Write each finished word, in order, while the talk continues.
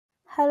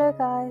Hello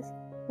guys,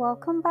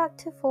 welcome back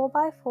to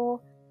 4x4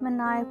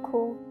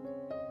 Maniacal.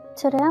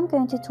 Today I'm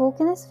going to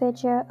talk in this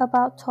video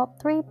about top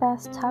 3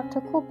 best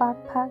tactical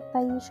backpack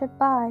that you should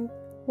buy.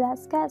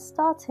 Let's get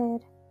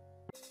started.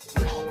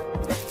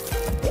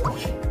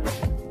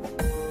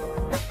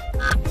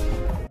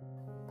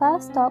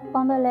 First up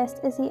on the list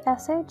is the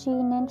SOG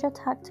Ninja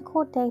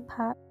Tactical Day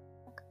Pack.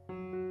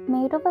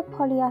 Made of a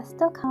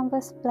polyester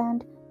canvas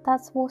blend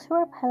that's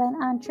water repellent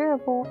and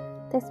durable,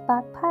 this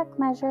backpack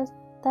measures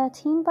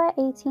 13 by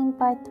 18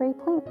 by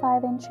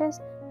 3.5 inches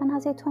and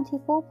has a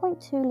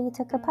 24.2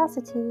 litre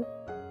capacity.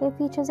 It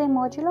features a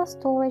modular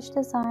storage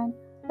design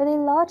with a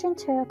large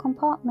interior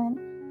compartment,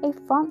 a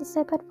front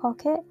zippered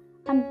pocket,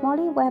 and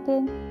MOLLE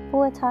webbing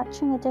for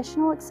attaching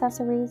additional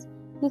accessories.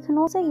 You can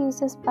also use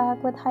this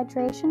bag with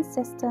hydration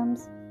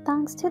systems.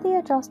 Thanks to the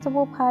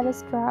adjustable padded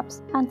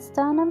straps and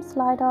sternum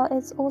slider,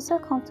 it's also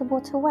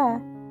comfortable to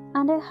wear,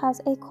 and it has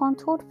a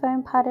contoured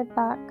foam padded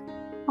back.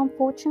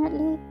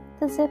 Unfortunately,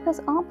 the zippers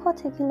aren't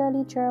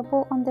particularly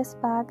durable on this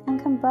bag and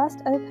can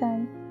burst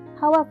open.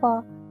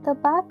 However, the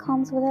bag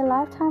comes with a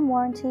lifetime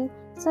warranty,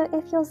 so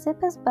if your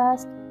zippers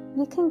burst,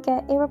 you can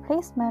get a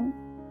replacement.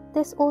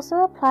 This also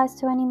applies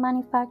to any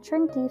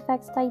manufacturing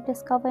defects that you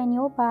discover in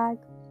your bag.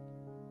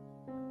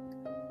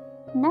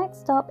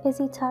 Next up is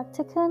the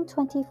Tactican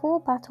 24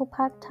 Battle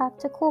Pack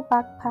Tactical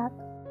Backpack.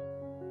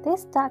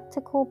 This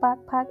tactical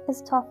backpack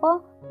is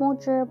tougher, more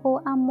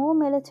durable, and more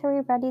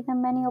military ready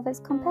than many of its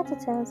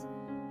competitors.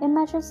 It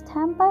measures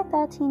 10 by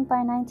 13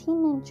 by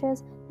 19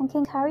 inches and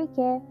can carry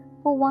gear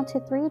for 1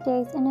 to 3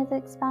 days in its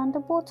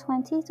expandable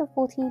 20 to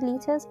 40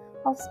 liters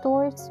of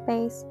storage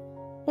space.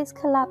 It's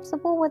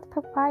collapsible with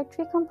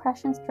proprietary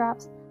compression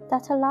straps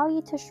that allow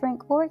you to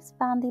shrink or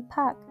expand the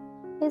pack.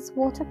 It's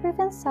waterproof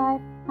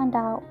inside and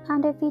out,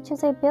 and it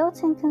features a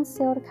built-in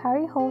concealed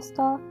carry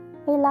holster,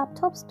 a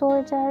laptop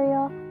storage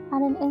area,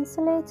 and an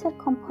insulated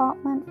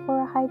compartment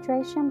for a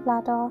hydration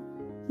bladder.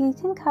 You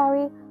can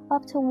carry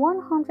up to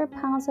 100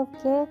 pounds of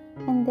gear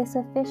in this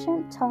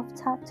efficient, tough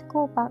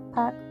tactical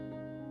backpack.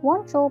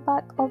 One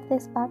drawback of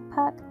this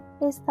backpack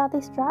is that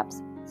the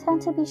straps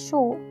tend to be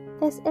short.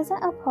 This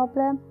isn't a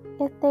problem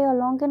if they are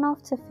long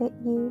enough to fit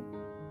you.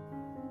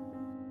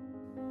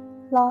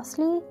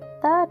 Lastly,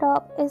 third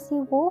up is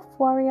the Wolf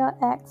Warrior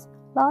X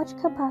Large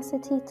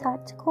Capacity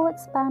Tactical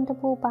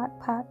Expandable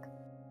Backpack.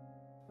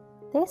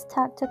 This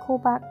tactical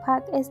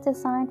backpack is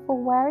designed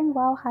for wearing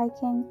while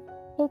hiking.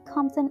 It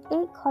comes in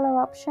 8 color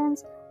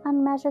options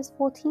and measures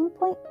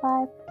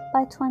 14.5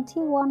 by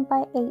 21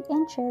 by 8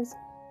 inches.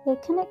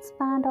 It can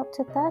expand up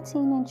to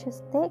 13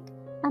 inches thick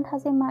and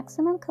has a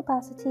maximum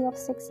capacity of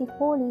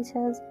 64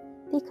 liters.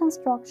 The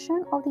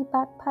construction of the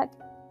backpack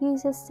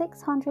uses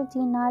 600D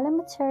nylon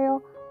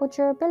material for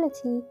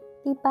durability.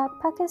 The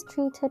backpack is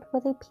treated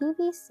with a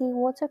PVC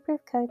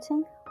waterproof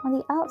coating on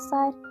the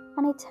outside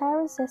and a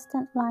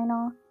tear-resistant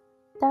liner.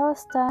 There are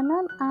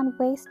sternum and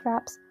waist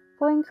straps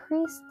for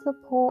increased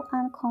support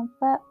and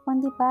comfort when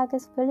the bag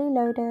is fully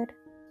loaded.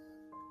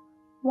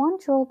 One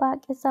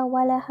drawback is that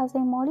while it has a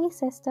MOLLE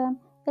system,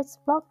 it's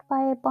blocked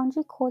by a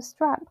bungee cord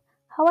strap.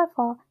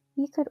 However,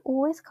 you could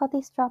always cut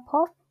the strap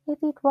off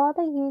if you'd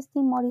rather use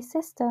the MOLLE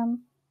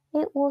system.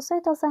 It also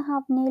doesn't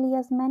have nearly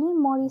as many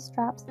MOLLE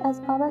straps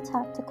as other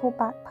tactical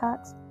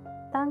backpacks.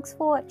 Thanks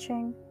for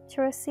watching.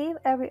 To receive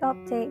every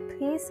update,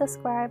 please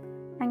subscribe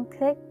and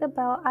click the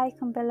bell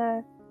icon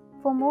below.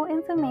 For more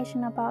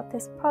information about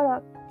this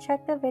product,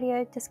 check the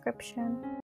video description.